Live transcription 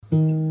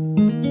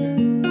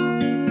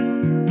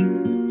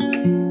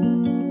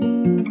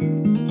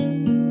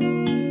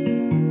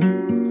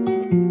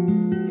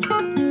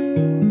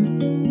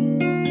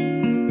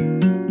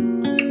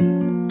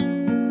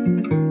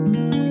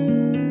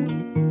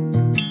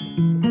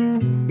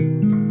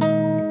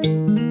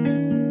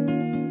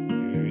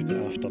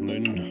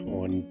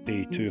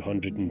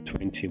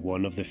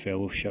121 of the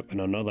Fellowship and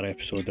another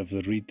episode of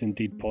the Read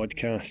Indeed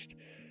podcast.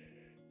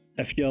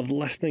 If you're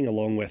listening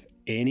along with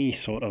any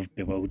sort of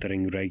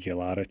bewildering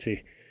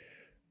regularity,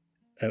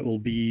 it will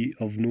be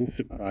of no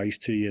surprise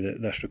to you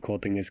that this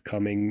recording is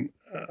coming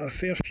a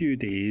fair few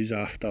days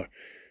after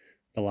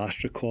the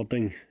last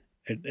recording.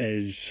 It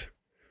is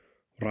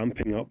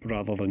ramping up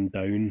rather than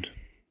down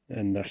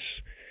in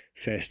this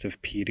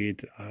festive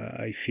period.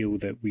 I feel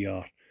that we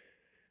are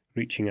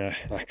reaching a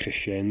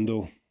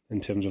crescendo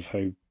in terms of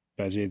how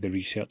busy the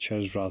research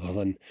is, rather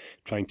than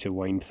trying to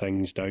wind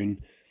things down.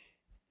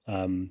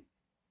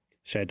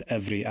 Said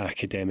every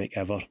academic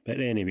ever, but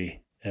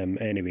anyway,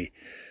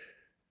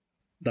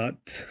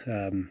 that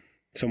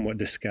somewhat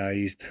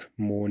disguised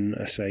moan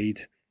aside,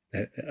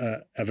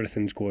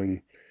 everything's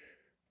going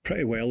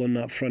pretty well on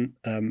that front,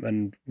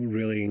 and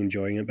really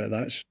enjoying it, but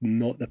that's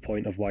not the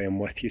point of why I'm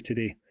with you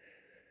today.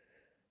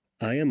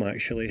 I am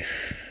actually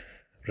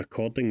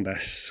recording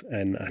this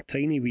in a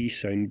tiny wee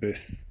sound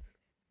booth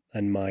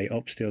in my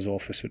upstairs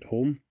office at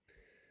home,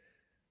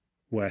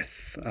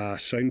 with a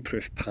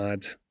soundproof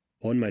pad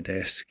on my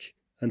desk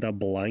and a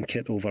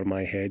blanket over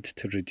my head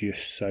to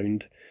reduce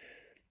sound.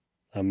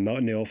 I'm not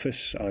in the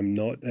office, I'm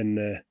not in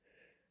the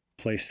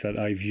place that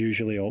I've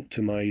usually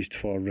optimised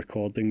for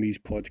recording these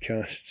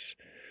podcasts,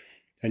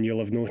 and you'll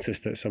have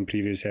noticed that some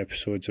previous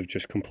episodes have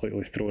just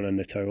completely thrown in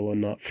the towel on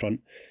that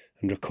front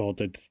and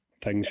recorded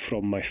things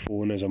from my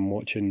phone as I'm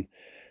watching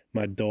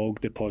my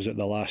dog deposit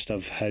the last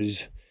of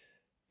his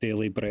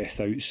daily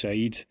breath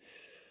outside.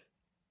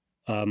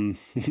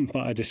 But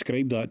I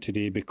described that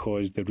today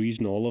because the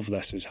reason all of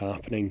this is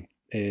happening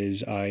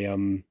is I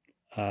am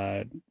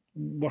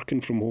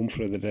working from home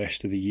for the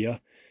rest of the year.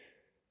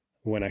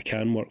 When I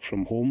can work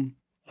from home,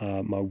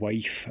 my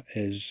wife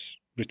is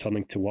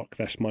returning to work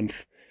this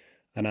month,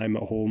 and I'm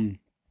at home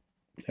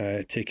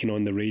taking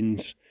on the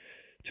reins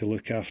to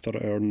look after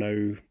our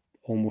now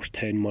almost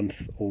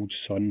 10-month-old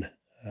son,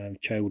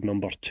 child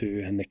number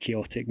 2 in the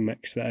chaotic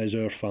mix that is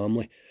our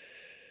family.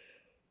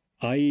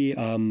 I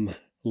am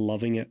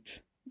loving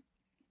it.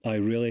 I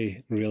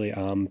really, really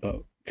am.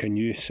 But can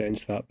you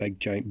sense that big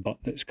giant but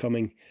that's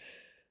coming?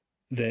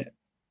 The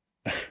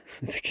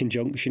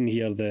conjunction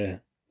here,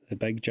 the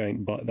big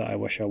giant but that I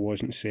wish I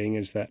wasn't saying,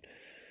 is that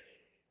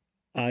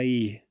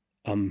I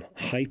am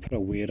hyper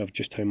aware of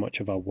just how much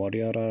of a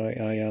worrier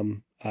I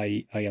am.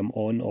 I am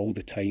on all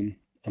the time.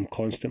 I'm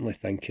constantly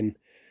thinking.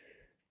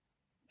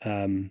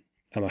 I'm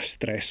a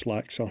stress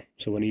laxer.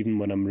 So even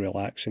when I'm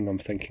relaxing, I'm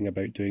thinking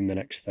about doing the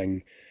next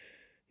thing.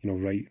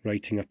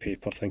 Writing a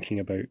paper, thinking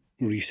about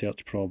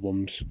research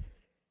problems,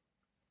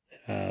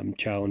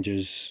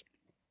 challenges,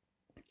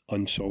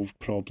 unsolved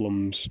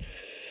problems,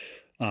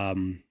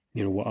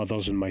 what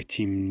others in my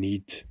team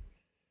need.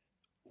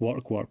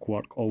 Work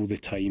all the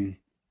time.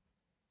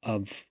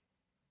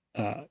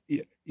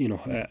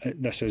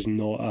 This is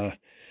not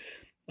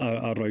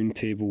a round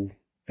table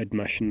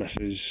admission. This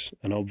is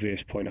an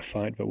obvious point of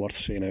fact, but worth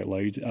saying out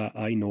loud.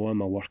 I know I'm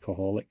a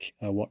workaholic.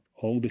 I work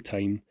all the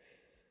time.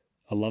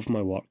 I love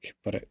my work,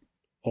 but it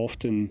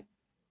often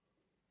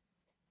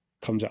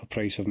comes at a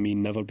price of me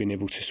never being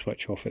able to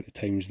switch off at the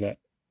times that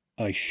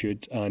I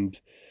should.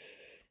 And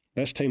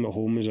this time at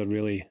home is a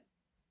really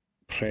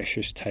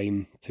precious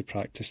time to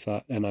practice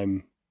that, and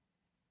I'm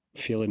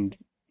feeling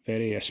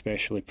very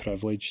especially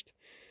privileged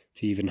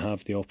to even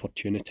have the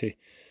opportunity.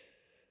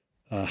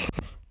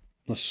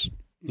 There's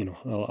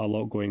a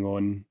lot going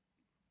on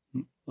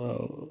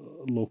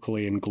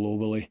locally and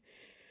globally.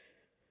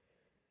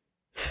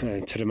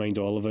 To remind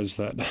all of us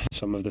that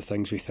some of the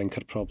things we think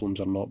are problems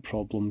are not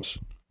problems.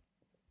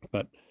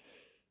 But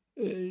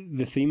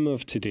the theme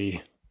of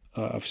today,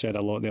 I've said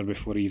a lot there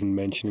before even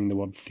mentioning the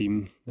word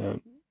theme, and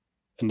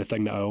the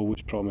thing that I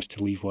always promise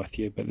to leave with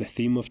you, but the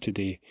theme of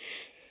today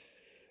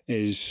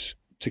is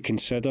to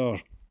consider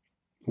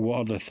what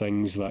are the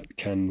things that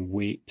can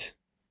wait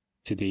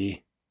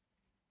today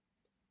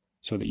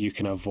so that you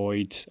can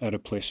avoid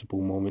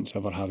irreplaceable moments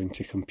ever having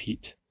to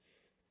compete.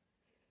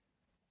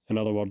 In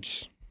other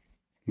words,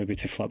 maybe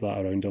to flip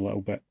that around a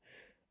little bit,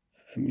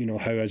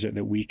 how is it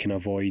that we can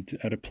avoid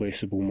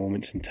irreplaceable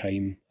moments in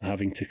time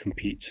having to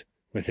compete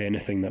with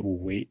anything that will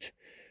wait?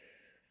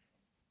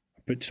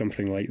 I put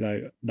something like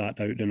that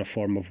out in a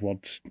form of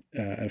words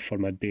for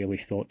my daily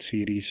thought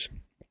series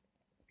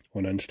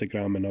on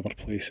Instagram and other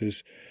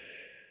places.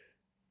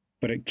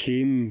 But it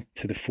came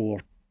to the fore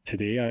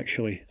today,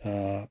 actually.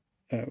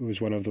 It was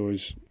one of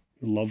those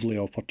lovely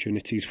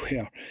opportunities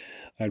where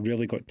I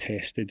really got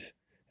tested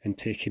in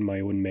taking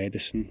my own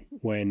medicine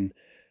when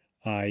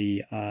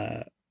I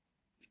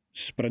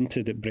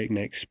sprinted at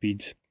breakneck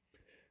speed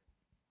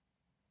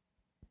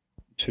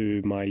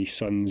to my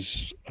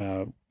son's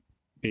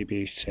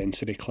baby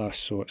sensory class.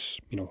 So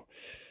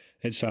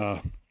it's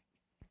an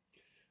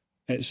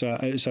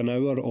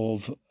hour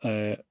of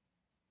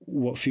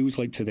what feels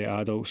like to the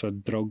adults a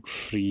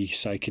drug-free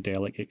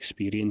psychedelic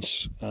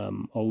experience.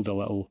 All the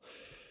little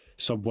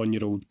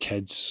sub-1-year-old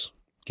kids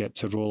get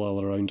to roll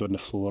all around on the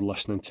floor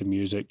listening to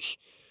music,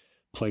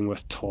 playing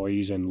with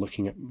toys and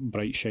looking at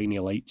bright shiny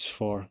lights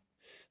for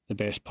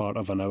the best part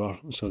of an hour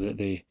so that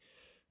they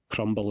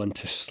crumble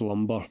into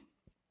slumber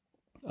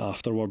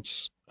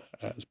afterwards.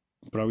 It's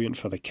brilliant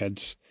for the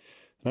kids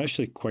and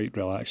actually quite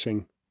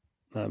relaxing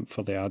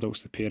for the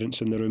adults, the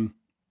parents in the room.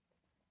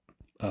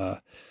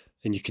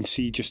 And you can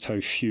see just how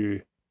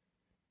few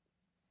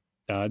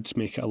dads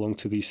make it along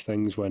to these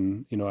things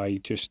when, I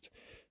just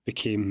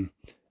became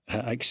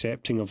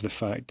accepting of the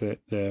fact that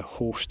the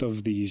host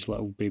of these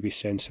little baby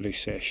sensory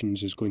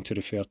sessions is going to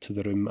refer to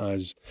the room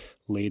as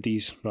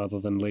ladies rather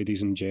than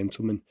ladies and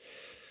gentlemen.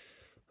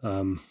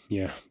 But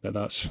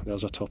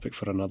there's a topic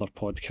for another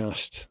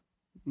podcast,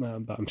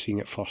 but I'm seeing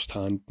it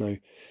firsthand now.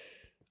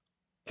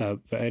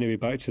 But anyway,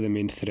 back to the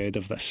main thread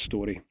of this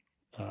story.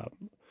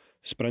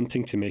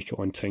 Sprinting to make it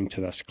on time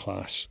to this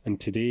class. And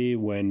today,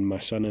 when my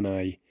son and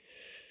I,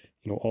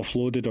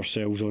 offloaded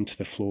ourselves onto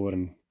the floor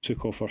and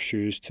took off our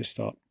shoes to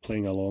start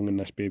playing along in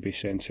this baby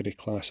sensory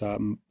class, I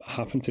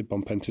happened to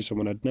bump into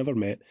someone I'd never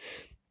met,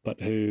 but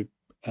who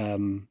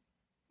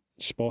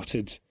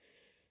spotted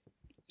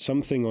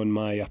something on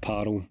my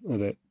apparel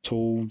that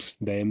told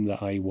them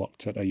that I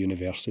worked at a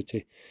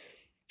university.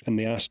 And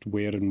they asked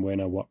where and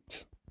when I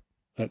worked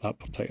at that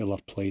particular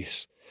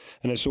place.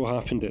 And it so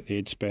happened that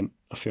they'd spent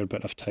a fair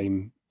bit of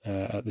time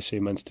at the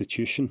same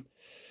institution.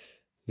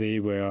 They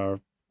were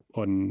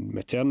on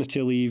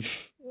maternity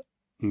leave,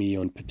 me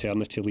on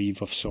paternity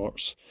leave of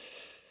sorts.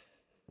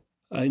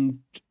 And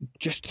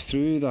just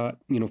through that,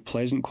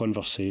 pleasant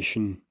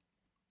conversation,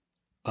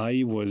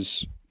 I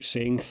was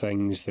saying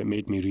things that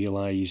made me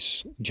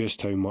realise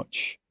just how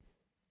much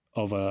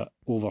of a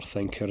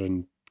overthinker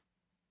and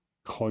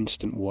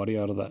constant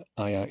worrier that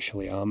I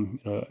actually am.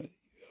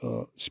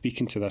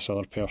 Speaking to this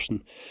other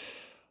person,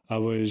 I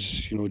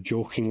was,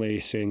 jokingly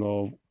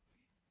saying,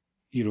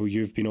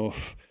 you've been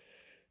off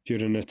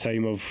during a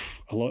time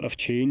of a lot of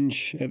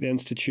change at the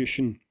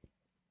institution.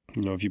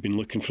 Have you been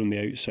looking from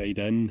the outside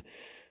in?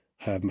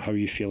 How are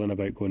you feeling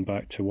about going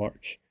back to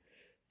work?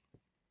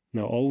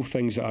 Now, all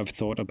things that I've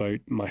thought about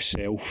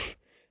myself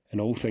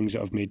and all things that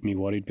have made me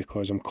worried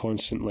because I'm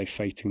constantly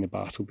fighting the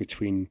battle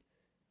between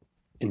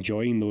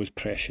enjoying those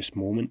precious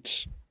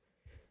moments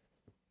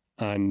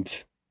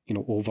and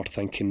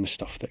overthinking the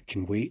stuff that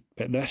can wait.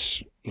 But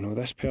this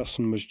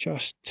person was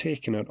just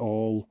taking it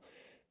all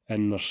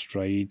in their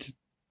stride,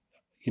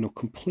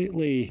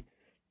 completely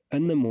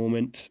in the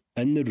moment,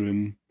 in the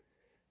room,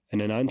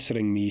 and in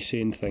answering me,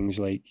 saying things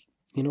like,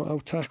 I'll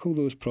tackle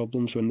those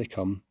problems when they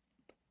come.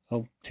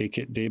 I'll take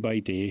it day by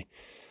day.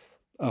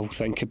 I'll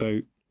think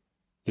about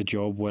the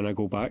job when I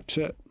go back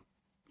to it,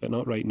 but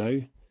not right now.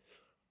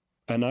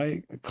 And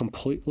I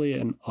completely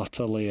and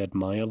utterly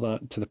admire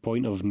that to the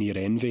point of near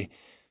envy,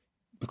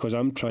 because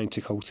I'm trying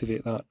to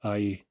cultivate that.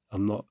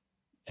 I'm not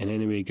in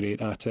any way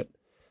great at it,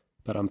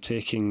 but I'm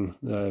taking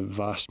the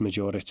vast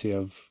majority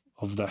of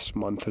this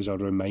month as a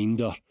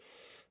reminder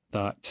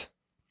that,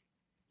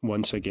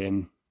 once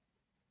again,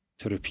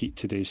 to repeat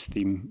today's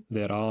theme,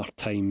 there are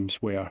times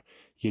where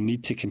you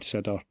need to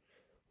consider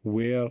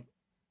where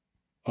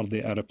are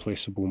the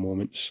irreplaceable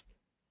moments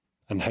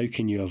and how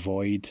can you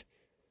avoid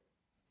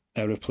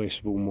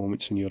irreplaceable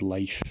moments in your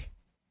life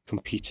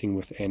competing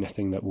with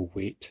anything that will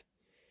wait.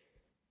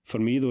 For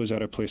me, those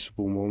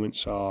irreplaceable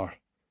moments are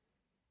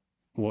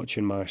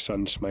watching my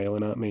son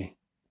smiling at me,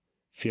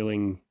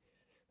 feeling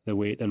the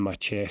weight in my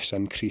chest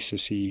increase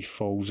as he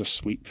falls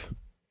asleep,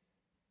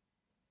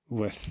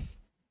 with,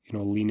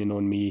 leaning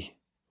on me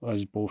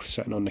as both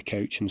sitting on the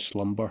couch in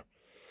slumber,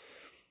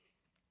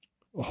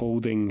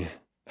 holding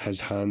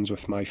his hands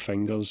with my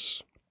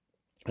fingers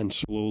and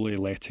slowly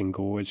letting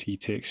go as he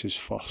takes his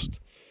first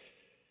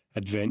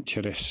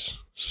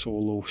adventurous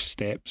solo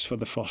steps for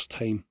the first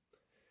time.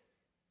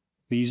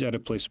 These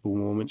irreplaceable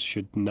moments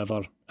should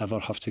never, ever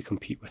have to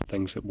compete with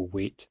things that will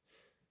wait.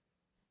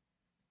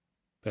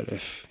 But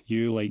if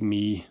you, like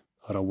me,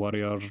 are a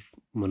worrier,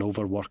 an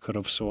overworker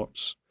of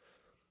sorts,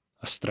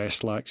 a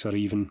stress laxer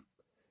even,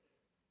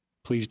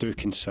 please do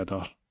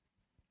consider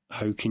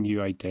how can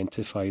you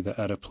identify the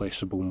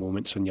irreplaceable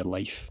moments in your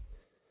life,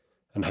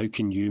 and how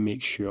can you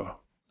make sure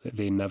that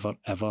they never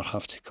ever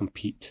have to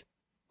compete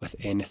with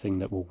anything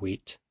that will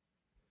wait.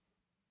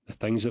 The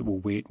things that will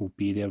wait will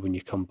be there when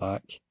you come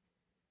back,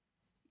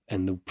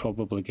 and they'll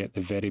probably get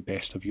the very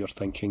best of your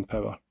thinking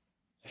power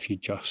if you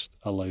just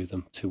allow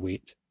them to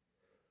wait.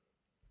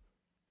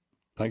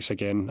 Thanks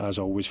again, as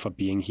always, for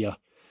being here.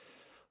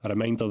 A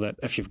reminder that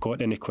if you've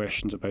got any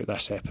questions about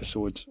this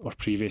episode or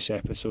previous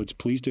episodes,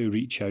 please do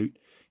reach out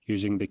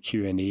using the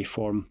Q&A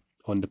form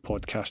on the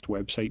podcast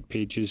website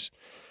pages.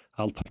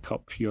 I'll pick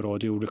up your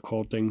audio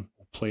recording,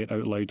 play it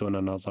out loud on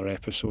another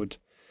episode,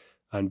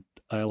 and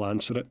I'll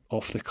answer it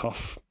off the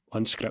cuff,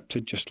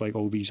 unscripted, just like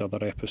all these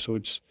other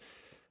episodes,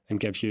 and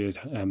give you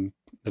the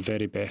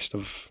very best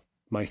of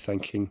my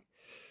thinking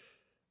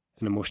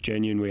in the most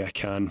genuine way I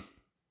can,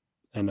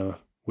 in a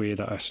way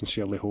that I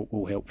sincerely hope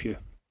will help you,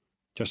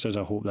 just as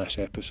I hope this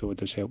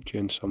episode has helped you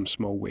in some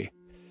small way.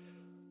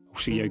 I'll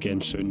see you again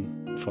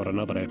soon for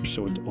another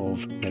episode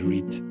of the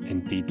Read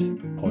Indeed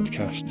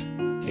podcast.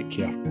 Take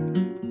care.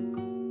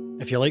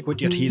 If you like what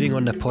you're hearing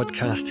on the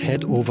podcast,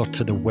 head over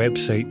to the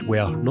website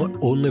where not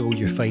only will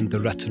you find the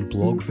written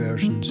blog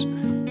versions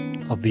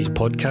of these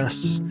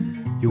podcasts,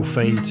 you'll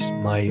find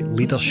my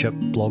leadership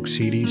blog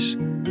series,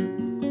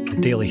 the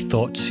Daily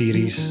Thought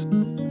series,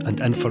 and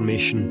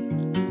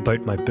information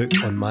about my book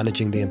on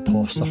managing the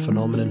imposter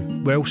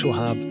phenomenon. We also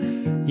have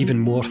even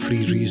more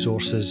free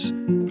resources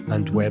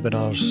and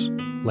webinars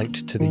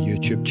linked to the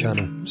YouTube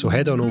channel. So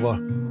head on over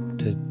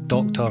to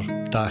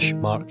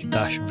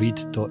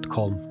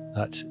dr-mark-reid.com.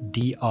 That's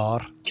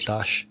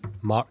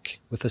dr-mark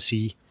with a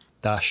C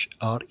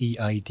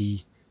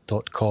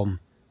 -reid.com.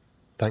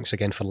 Thanks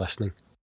again for listening.